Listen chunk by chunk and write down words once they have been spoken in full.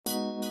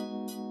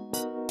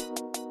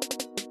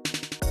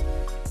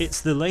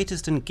It's the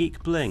latest in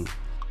geek bling,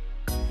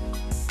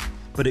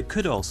 but it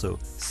could also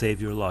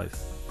save your life.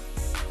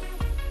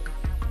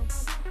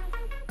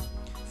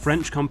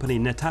 French company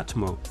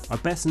Netatmo are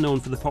best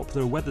known for the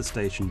popular weather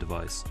station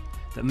device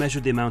that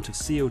measured the amount of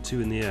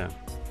CO2 in the air.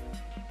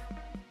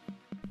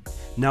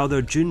 Now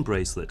their June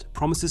bracelet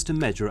promises to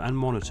measure and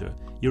monitor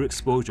your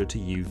exposure to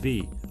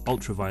UV,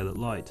 ultraviolet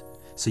light,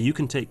 so you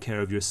can take care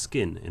of your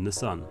skin in the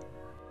sun.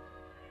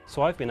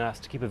 So I've been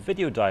asked to keep a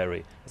video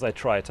diary as I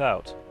try it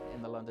out.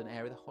 In the London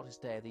area, the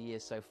hottest day of the year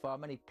so far,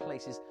 many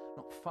places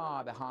not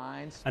far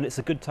behind. And it's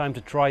a good time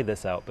to try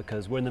this out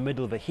because we're in the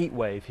middle of a heat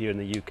wave here in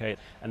the UK,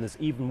 and there's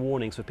even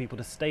warnings for people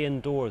to stay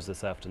indoors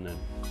this afternoon.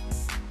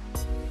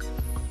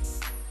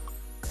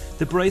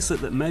 The bracelet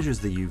that measures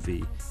the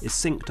UV is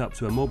synced up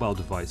to a mobile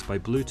device by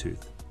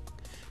Bluetooth.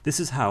 This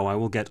is how I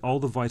will get all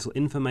the vital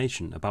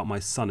information about my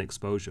sun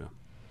exposure.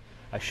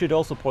 I should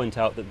also point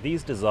out that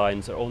these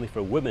designs are only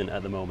for women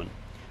at the moment,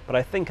 but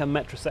I think I'm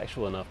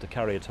metrosexual enough to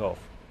carry it off.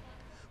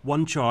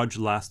 One charge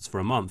lasts for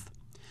a month,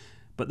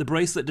 but the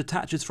bracelet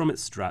detaches from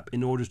its strap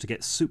in order to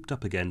get souped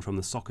up again from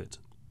the socket.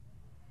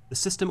 The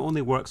system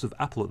only works with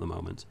Apple at the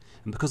moment,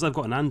 and because I've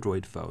got an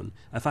Android phone,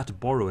 I've had to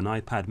borrow an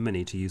iPad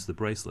mini to use the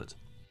bracelet.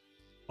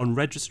 On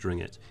registering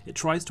it, it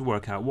tries to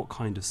work out what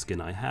kind of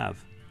skin I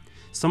have.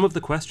 Some of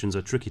the questions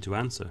are tricky to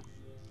answer.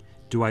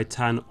 Do I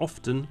tan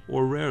often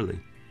or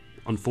rarely?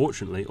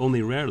 Unfortunately,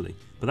 only rarely,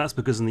 but that's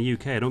because in the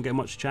UK I don't get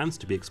much chance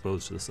to be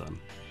exposed to the sun.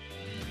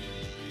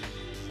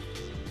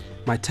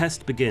 My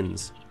test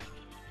begins.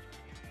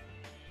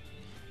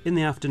 In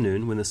the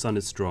afternoon, when the sun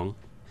is strong,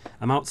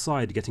 I'm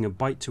outside getting a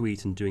bite to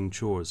eat and doing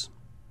chores.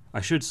 I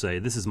should say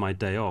this is my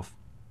day off.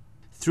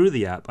 Through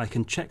the app I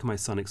can check my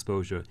sun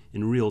exposure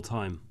in real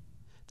time.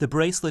 The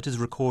bracelet is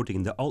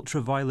recording the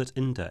ultraviolet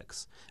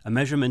index, a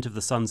measurement of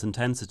the sun's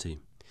intensity.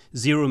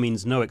 0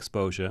 means no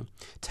exposure,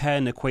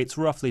 10 equates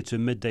roughly to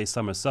midday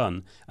summer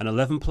sun, and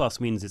 11 plus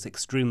means it's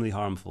extremely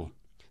harmful.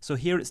 So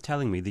here it's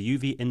telling me the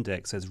UV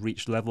index has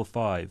reached level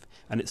 5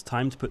 and it's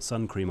time to put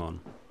sun cream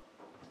on.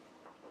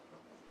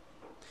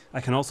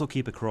 I can also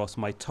keep across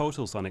my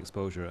total sun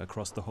exposure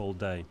across the whole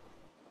day.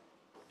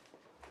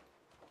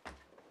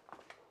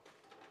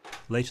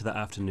 Later that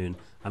afternoon,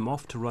 I'm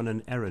off to run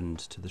an errand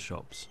to the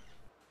shops.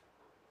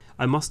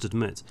 I must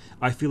admit,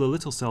 I feel a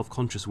little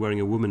self-conscious wearing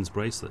a woman's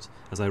bracelet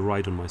as I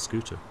ride on my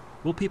scooter.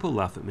 Will people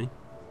laugh at me?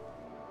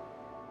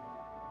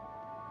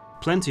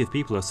 Plenty of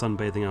people are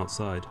sunbathing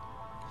outside.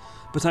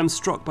 But I'm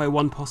struck by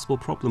one possible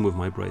problem with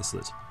my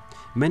bracelet.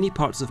 Many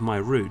parts of my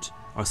route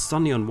are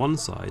sunny on one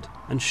side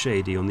and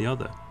shady on the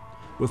other.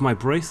 With my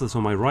bracelet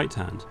on my right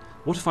hand,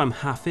 what if I'm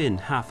half in,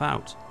 half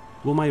out?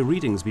 Will my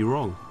readings be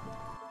wrong?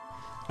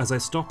 As I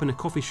stop in a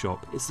coffee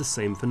shop, it's the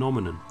same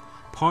phenomenon.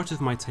 Part of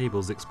my table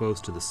is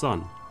exposed to the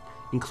sun,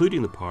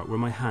 including the part where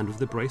my hand with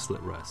the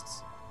bracelet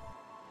rests.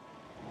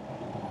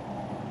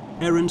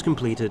 Errand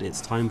completed, it's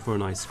time for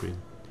an ice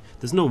cream.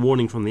 There's no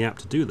warning from the app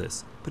to do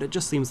this, but it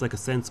just seems like a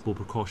sensible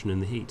precaution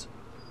in the heat.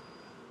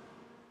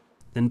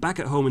 Then back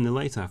at home in the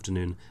late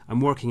afternoon,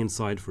 I'm working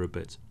inside for a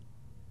bit.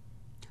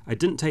 I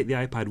didn't take the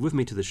iPad with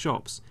me to the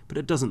shops, but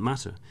it doesn't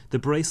matter. The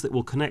bracelet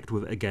will connect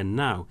with it again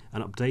now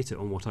and update it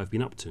on what I've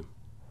been up to.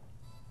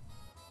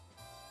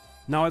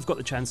 Now I've got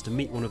the chance to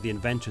meet one of the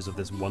inventors of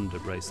this wonder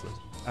bracelet.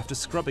 After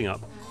scrubbing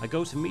up, I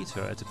go to meet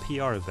her at a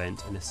PR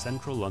event in a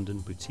central London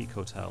boutique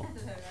hotel.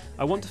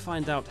 I want to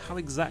find out how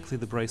exactly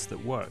the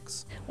bracelet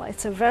works. Well,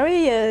 it's a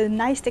very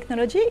nice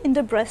technology. In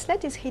the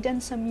bracelet is hidden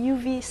some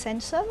UV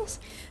sensors.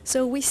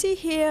 So we see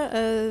here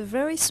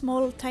very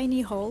small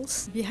tiny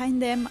holes.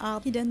 Behind them are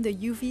hidden the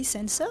UV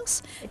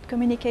sensors. It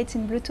communicates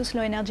in Bluetooth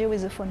low energy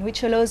with the phone,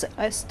 which allows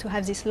us to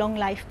have this long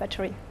life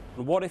battery.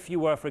 What if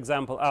you were, for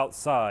example,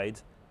 outside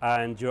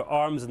and your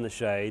arm's in the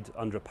shade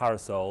under a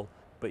parasol,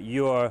 but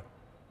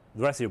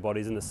the rest of your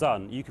body's in the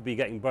sun? You could be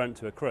getting burnt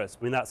to a crisp.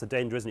 I mean, that's a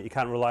danger, isn't it? You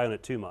can't rely on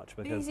it too much.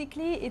 Because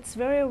basically, it's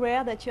very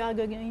rare that you are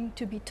going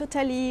to be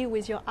totally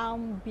with your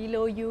arm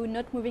below you,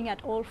 not moving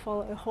at all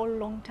for a whole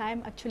long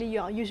time. Actually, you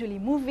are usually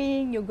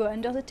moving, you go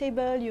under the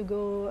table, you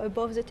go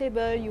above the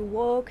table, you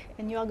walk,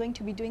 and you are going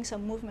to be doing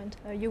some movement.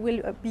 You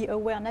will be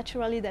aware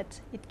naturally that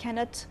it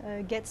cannot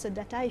get the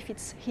data if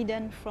it's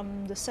hidden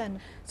from the sun.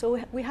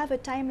 So we have a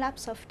time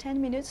lapse of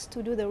 10 minutes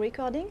to do the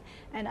recording,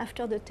 and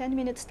after the 10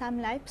 minutes time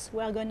lapse,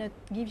 we are going to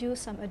give you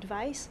some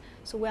advice.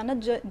 So we are not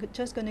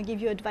just going to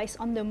give you advice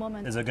on the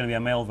moment. Is there going to be a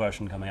male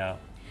version coming out?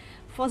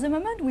 For the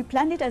moment, we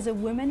planned it as a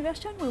women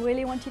version. We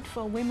really wanted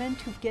for women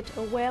to get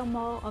aware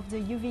more of the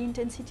UV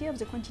intensity, of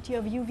the quantity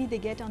of UV they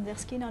get on their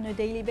skin on a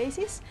daily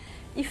basis.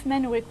 If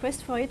men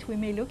request for it, we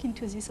may look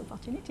into this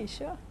opportunity,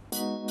 sure.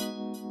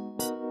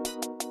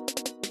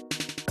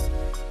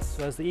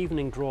 So as the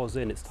evening draws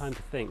in, it's time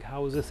to think,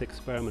 how has this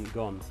experiment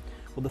gone?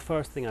 Well, the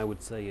first thing I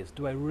would say is,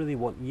 do I really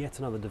want yet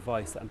another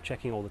device that I'm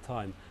checking all the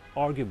time?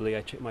 Arguably,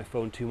 I check my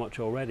phone too much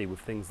already with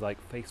things like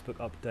Facebook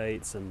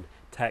updates and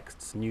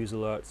texts, news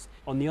alerts.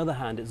 On the other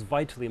hand, it's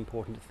vitally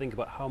important to think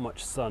about how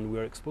much sun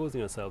we're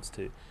exposing ourselves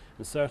to.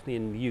 and certainly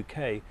in the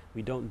UK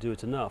we don't do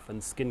it enough,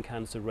 and skin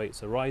cancer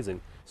rates are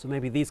rising. So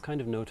maybe these kind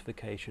of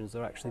notifications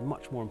are actually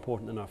much more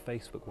important than our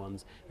Facebook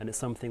ones, and it's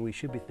something we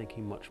should be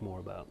thinking much more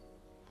about.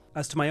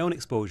 As to my own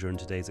exposure in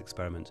today's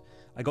experiment,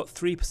 I got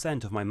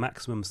 3% of my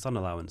maximum sun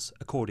allowance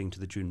according to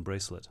the June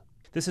bracelet.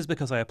 This is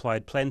because I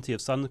applied plenty of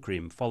sun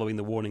cream following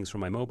the warnings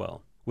from my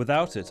mobile.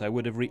 Without it, I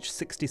would have reached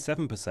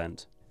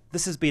 67%.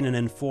 This has been an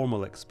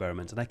informal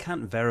experiment and I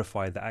can't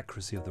verify the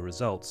accuracy of the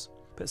results,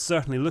 but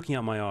certainly looking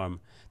at my arm,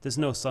 there's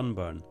no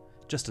sunburn,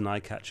 just an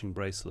eye-catching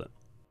bracelet.